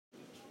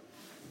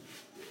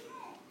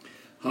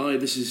Hi,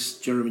 this is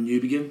Jeremy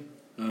Newbegin.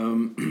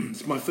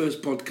 It's my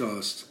first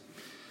podcast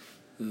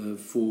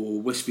for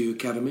Westview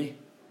Academy,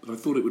 but I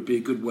thought it would be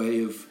a good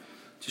way of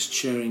just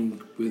sharing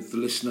with the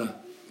listener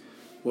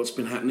what's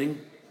been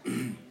happening.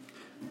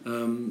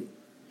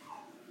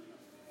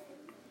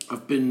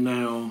 I've been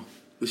now,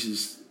 this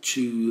is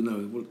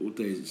what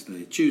day is it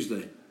today?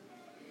 Tuesday,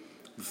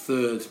 the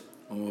 3rd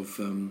of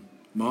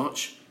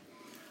March,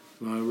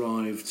 and I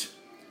arrived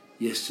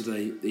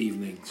yesterday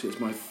evening, so it's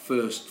my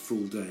first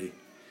full day.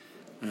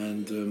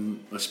 And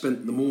I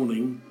spent the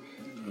morning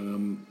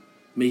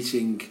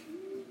meeting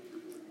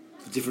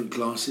the different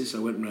classes. I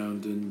went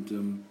round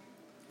and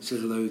said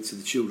hello to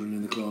the children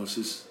in the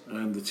classes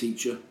and the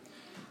teacher,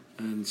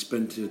 and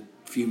spent a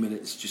few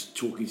minutes just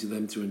talking to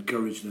them to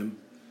encourage them.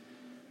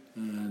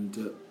 And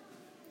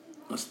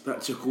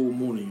that took all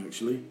morning,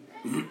 actually.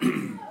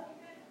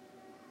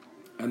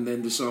 And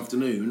then this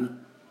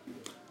afternoon,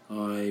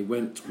 I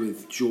went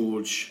with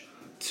George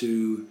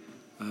to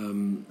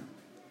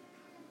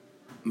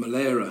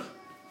Malera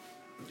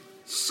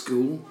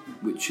School,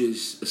 which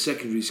is a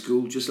secondary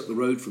school just up the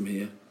road from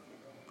here,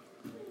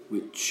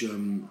 which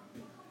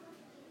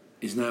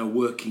is now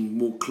working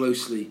more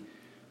closely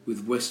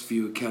with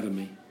Westview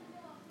Academy.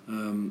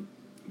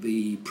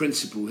 The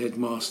principal,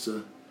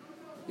 headmaster,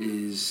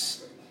 the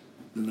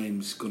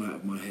name's gone out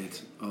of my head,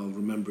 I'll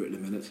remember it in a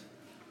minute,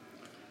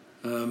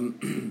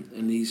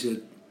 and he's a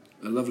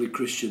lovely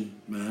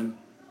Christian man.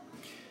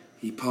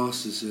 He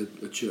pastors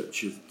a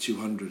church of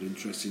 200,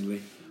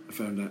 interestingly, I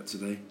found out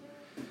today.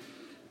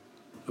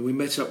 And we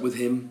met up with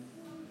him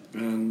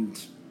and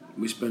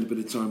we spent a bit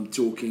of time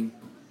talking,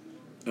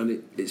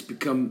 and it's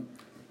become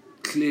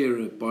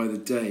clearer by the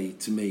day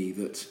to me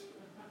that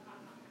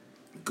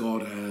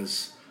God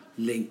has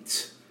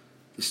linked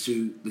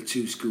the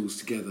two schools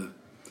together.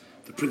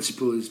 The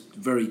principal is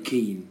very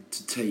keen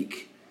to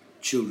take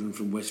children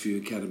from Westview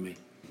Academy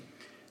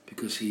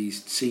because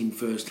he's seen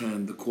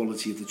firsthand the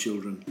quality of the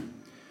children,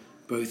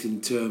 both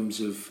in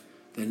terms of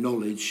their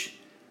knowledge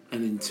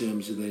and in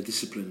terms of their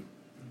discipline.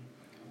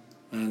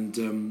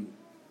 And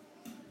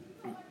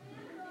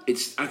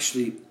it's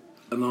actually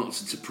an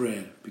answer to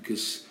prayer,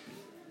 because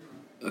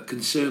a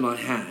concern I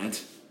had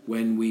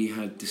when we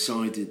had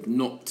decided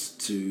not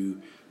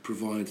to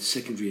provide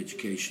secondary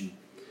education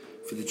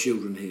for the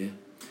children here,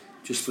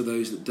 just for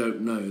those that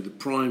don't know,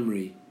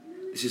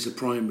 this is a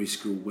primary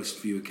school,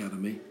 Westview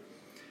Academy,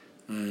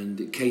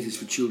 and it caters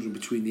for children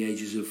between the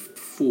ages of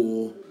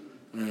 4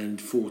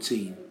 and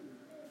 14.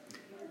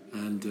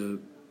 And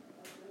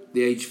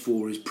the age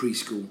 4 is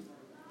preschool.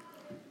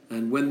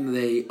 And when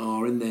they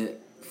are in their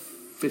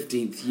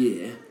 15th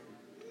year,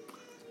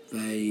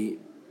 they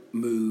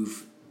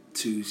move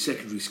to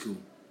secondary school.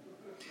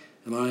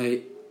 And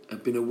I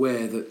have been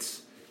aware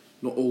that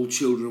not all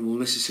children will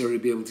necessarily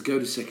be able to go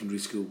to secondary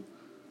school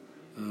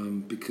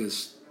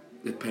because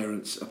their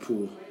parents are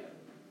poor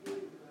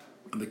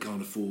and they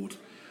can't afford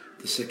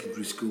the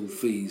secondary school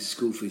fees,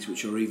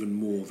 which are even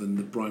more than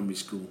the primary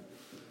school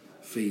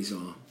fees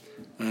are.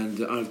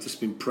 And I've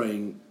just been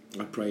praying.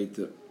 I prayed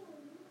that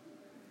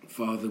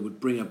Father would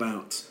bring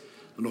about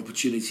an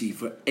opportunity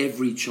for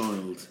every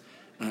child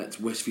at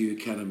Westview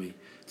Academy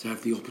to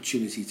have the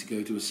opportunity to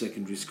go to a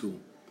secondary school.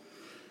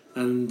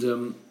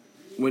 And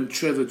when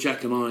Trevor,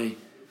 Jack and I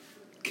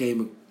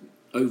came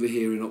over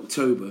here in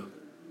October,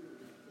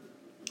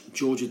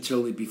 George had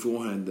told me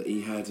beforehand that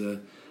he had a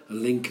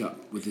link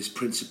up with this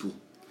principal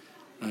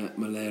at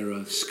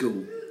Malera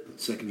School,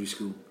 secondary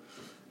school.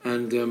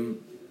 And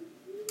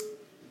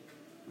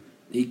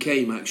he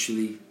came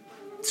actually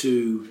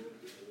to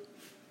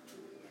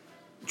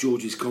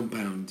George's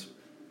compound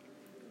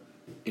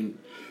in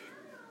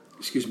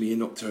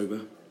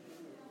October,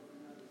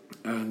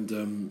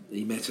 and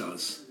he met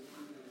us,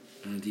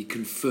 and he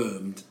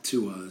confirmed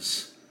to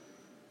us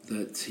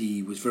that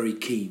he was very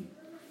keen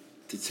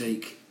to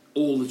take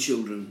all the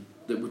children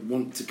that would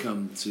want to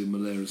come to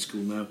Malera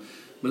School. Now,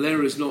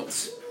 Malera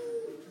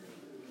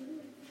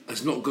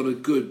has not got a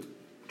good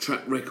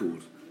track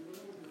record,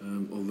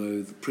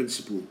 although the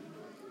principal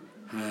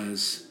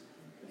has.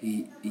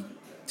 He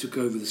took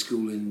over the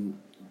school in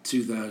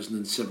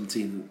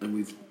 2017, and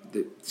we've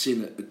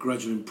seen a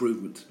gradual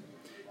improvement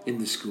in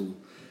the school.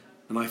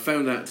 And I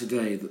found out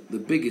today that the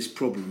biggest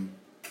problem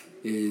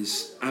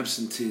is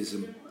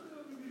absenteeism.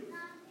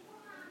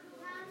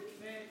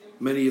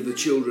 Many of the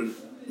children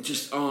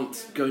just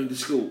aren't going to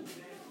school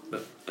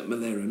at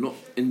Malera, not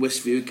in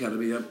Westview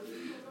Academy.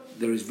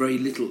 There is very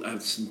little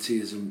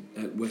absenteeism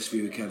at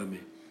Westview Academy,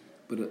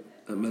 but at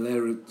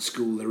Malera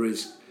School there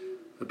is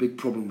a big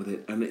problem with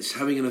it, and it's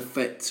having an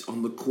effect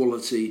on the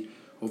quality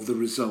of the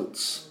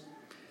results.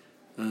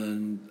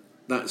 And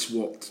that's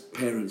what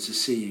parents are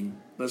seeing,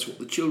 that's what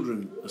the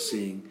children are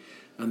seeing,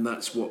 and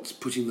that's what's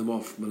putting them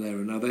off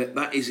Malera. Now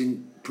that is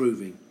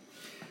improving,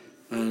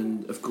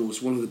 and of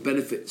course one of the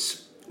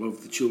benefits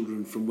of the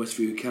children from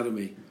Westview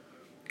Academy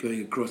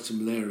going across to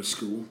Malera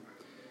School,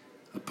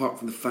 apart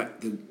from the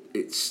fact that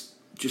it's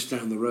just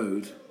down the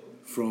road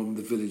from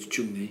the village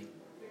Chungni,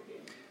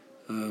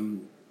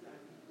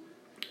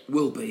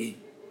 will be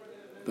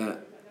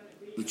that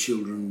the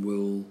children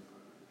will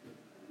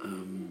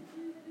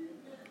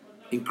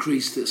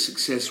increase the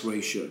success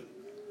ratio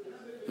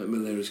at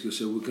Malaria School.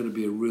 So we're going to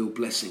be a real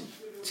blessing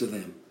to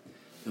them.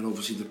 And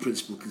obviously the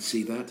principal can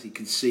see that. He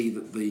can see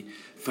that the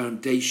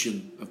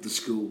foundation of the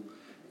school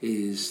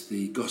is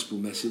the gospel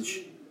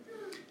message.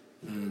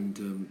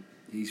 And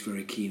he's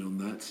very keen on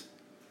that.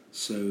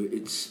 So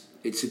it's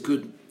a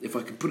good, if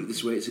I can put it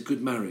this way, it's a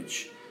good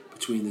marriage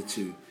between the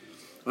two.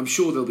 I'm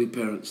sure there'll be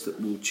parents that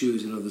will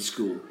choose another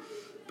school,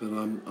 but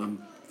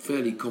I'm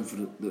fairly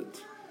confident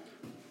that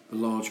a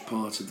large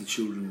part of the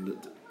children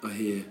that are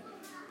here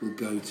will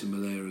go to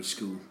Malaria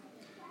School.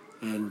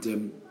 And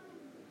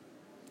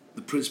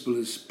the principal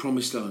has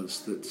promised us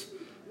that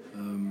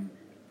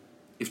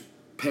if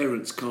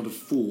parents can't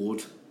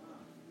afford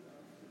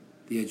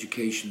the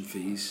education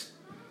fees,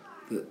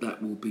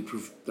 that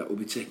will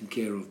be taken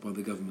care of by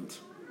the government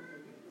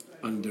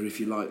under, if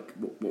you like,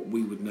 what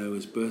we would know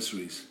as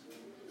bursaries.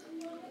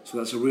 So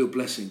that's a real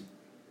blessing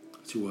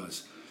to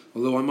us.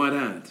 Although I might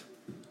add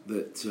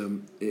that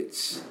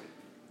it's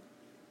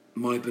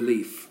my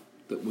belief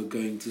that we're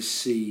going to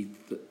see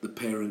that the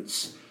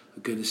parents are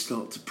going to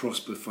start to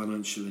prosper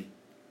financially.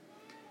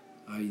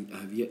 I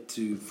have yet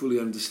to fully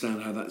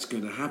understand how that's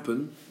going to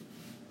happen,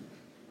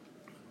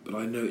 but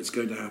I know it's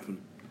going to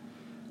happen.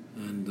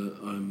 And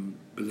I'm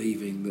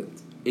believing that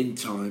in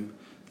time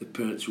the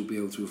parents will be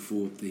able to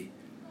afford the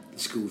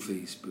school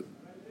fees. But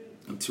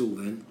until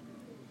then,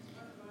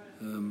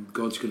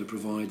 God's going to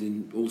provide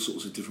in all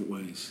sorts of different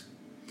ways.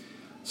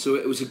 So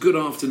it was a good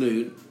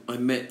afternoon. I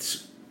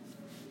met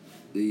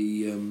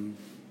the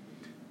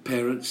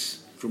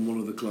parents from one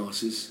of the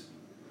classes.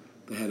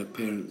 They had a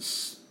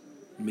parents'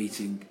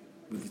 meeting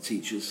with the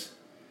teachers,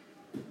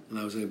 and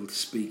I was able to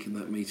speak in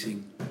that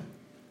meeting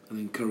and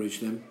encourage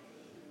them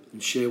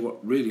and share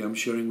what really I'm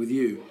sharing with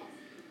you.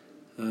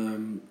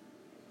 And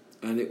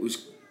it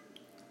was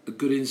a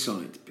good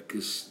insight,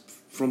 because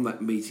from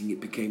that meeting it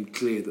became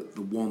clear that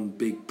the one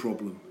big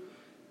problem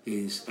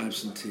is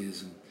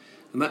absenteeism.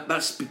 And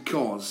that's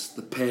because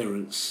the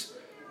parents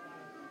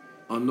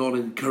are not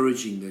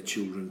encouraging their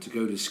children to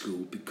go to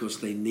school because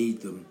they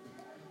need them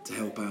to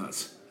help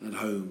out at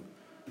home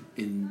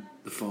in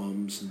the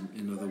farms and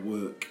in other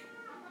work.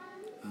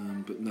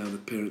 But now the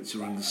parents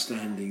are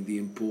understanding the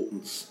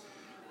importance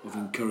of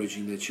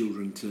encouraging their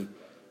children to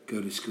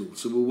go to school.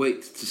 So we'll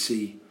wait to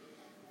see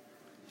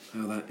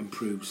how that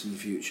improves in the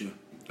future,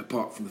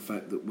 apart from the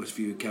fact that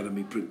Westview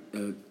Academy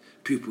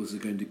pupils are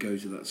going to go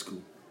to that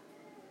school.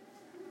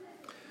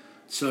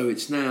 So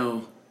it's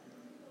now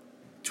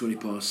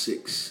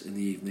 6:20 in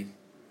the evening,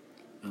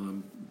 and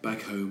I'm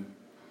back home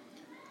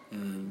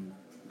and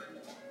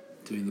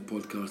doing the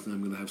podcast, and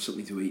I'm going to have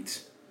something to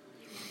eat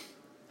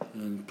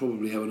and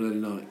probably have an early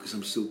night because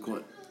I'm still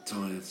quite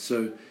tired.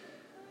 So,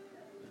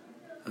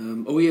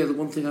 the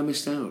one thing I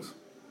missed out,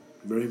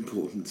 very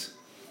important.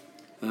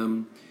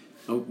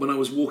 When I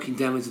was walking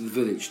down into the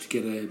village to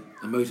get a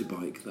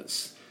motorbike,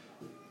 that's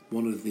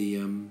one of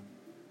the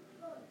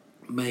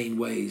main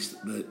ways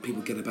that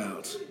people get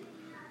about.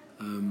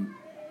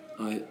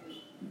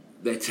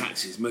 They're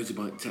taxis,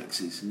 motorbike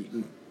taxis,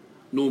 and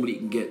normally you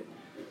can get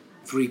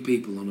 3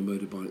 people on a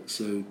motorbike.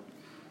 So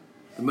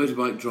the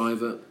motorbike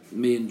driver,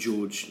 me and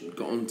George,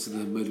 got onto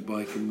the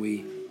motorbike and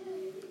we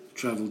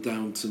travelled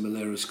down to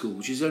Malaria School,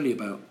 which is only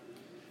about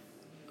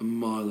 1.5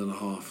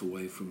 miles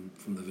away from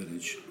the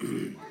village.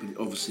 But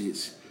obviously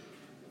it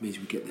means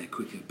we get there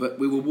quicker. But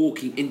we were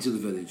walking into the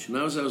village, and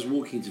as I was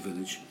walking into the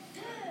village,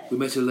 we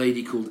met a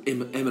lady called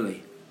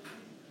Emily.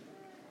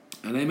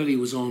 And Emily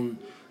was on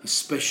a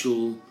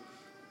special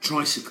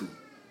tricycle.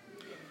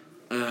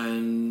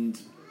 And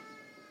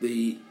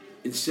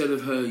instead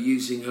of her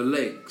using her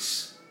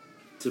legs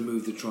to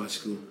move the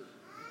tricycle,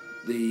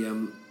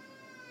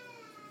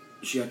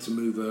 she had to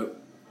move her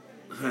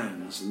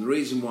hands. And the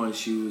reason why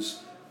she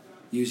was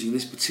using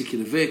this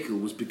particular vehicle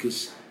was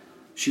because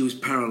she was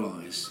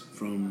paralysed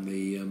from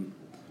the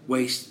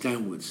waist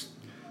downwards.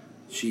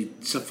 She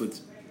suffered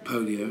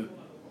polio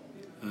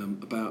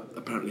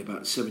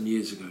about 7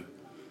 years ago,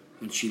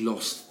 and she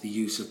lost the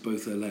use of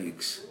both her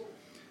legs,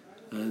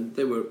 and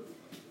they were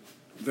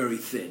very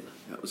thin.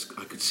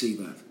 I could see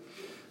that.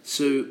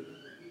 So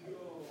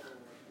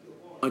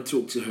I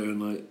talked to her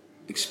and I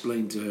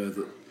explained to her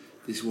that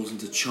this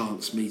wasn't a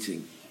chance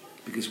meeting,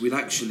 because we'd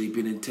actually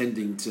been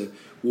intending to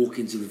walk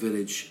into the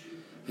village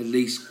at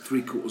least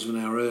 3/4 of an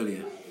hour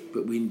earlier,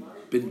 but we'd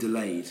been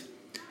delayed,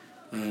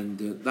 and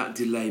that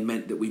delay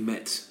meant that we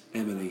met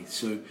Emily.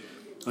 So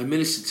I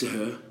ministered to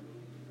her,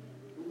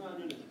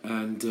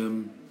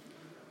 and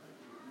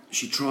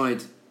she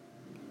tried,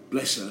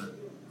 bless her,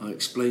 I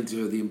explained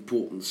to her the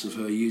importance of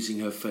her using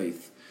her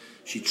faith.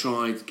 She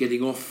tried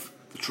getting off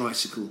the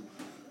tricycle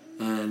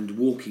and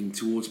walking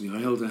towards me. I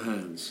held her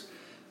hands,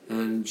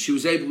 and she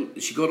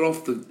got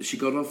off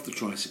the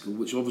tricycle,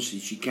 which obviously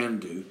she can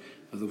do,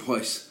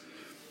 otherwise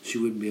she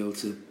wouldn't be able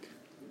to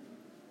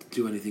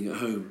do anything at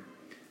home.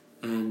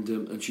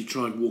 And she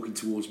tried walking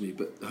towards me,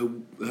 but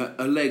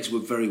her legs were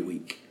very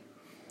weak,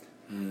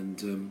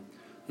 and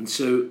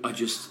so I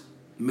just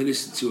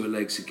ministered to her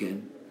legs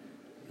again,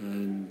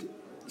 and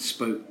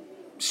spoke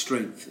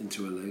strength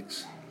into her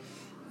legs,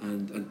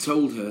 and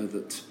told her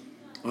that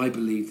I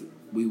believed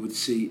we would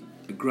see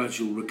a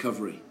gradual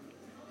recovery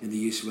in the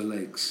use of her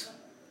legs,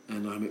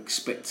 and I'm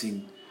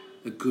expecting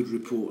a good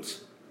report,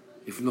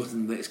 if not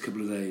in the next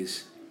couple of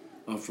days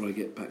after I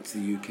get back to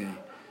the UK.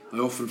 I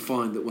often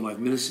find that when I've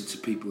ministered to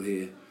people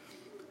here,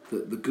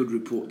 that the good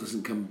report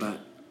doesn't come back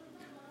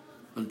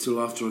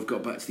until after I've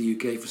got back to the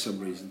UK for some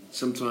reason.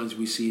 Sometimes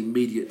we see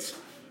immediate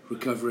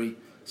recovery,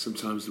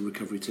 sometimes the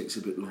recovery takes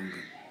a bit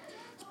longer.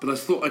 But I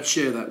thought I'd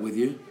share that with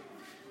you,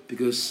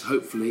 because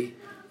hopefully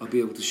I'll be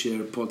able to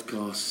share a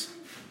podcast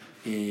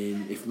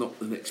in, if not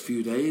the next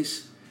few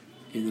days,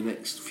 in the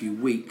next few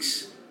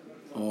weeks,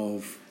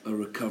 of a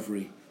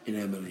recovery in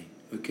Emily.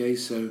 Okay,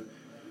 so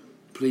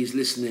please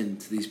listen in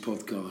to these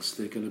podcasts.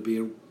 They're going to be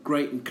a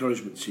great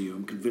encouragement to you.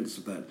 I'm convinced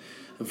of that.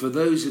 And for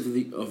those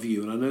of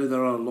you, and I know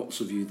there are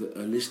lots of you that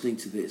are listening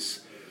to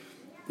this,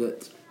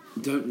 that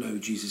don't know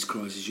Jesus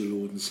Christ as your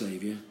Lord and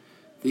Saviour,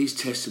 these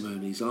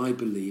testimonies, I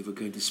believe, are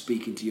going to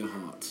speak into your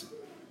heart.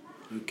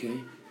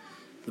 Okay?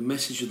 The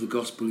message of the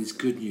gospel is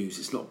good news.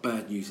 It's not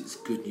bad news, it's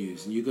good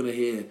news. And you're going to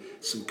hear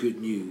some good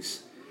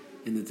news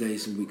in the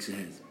days and weeks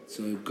ahead.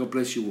 So God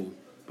bless you all.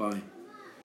 Bye.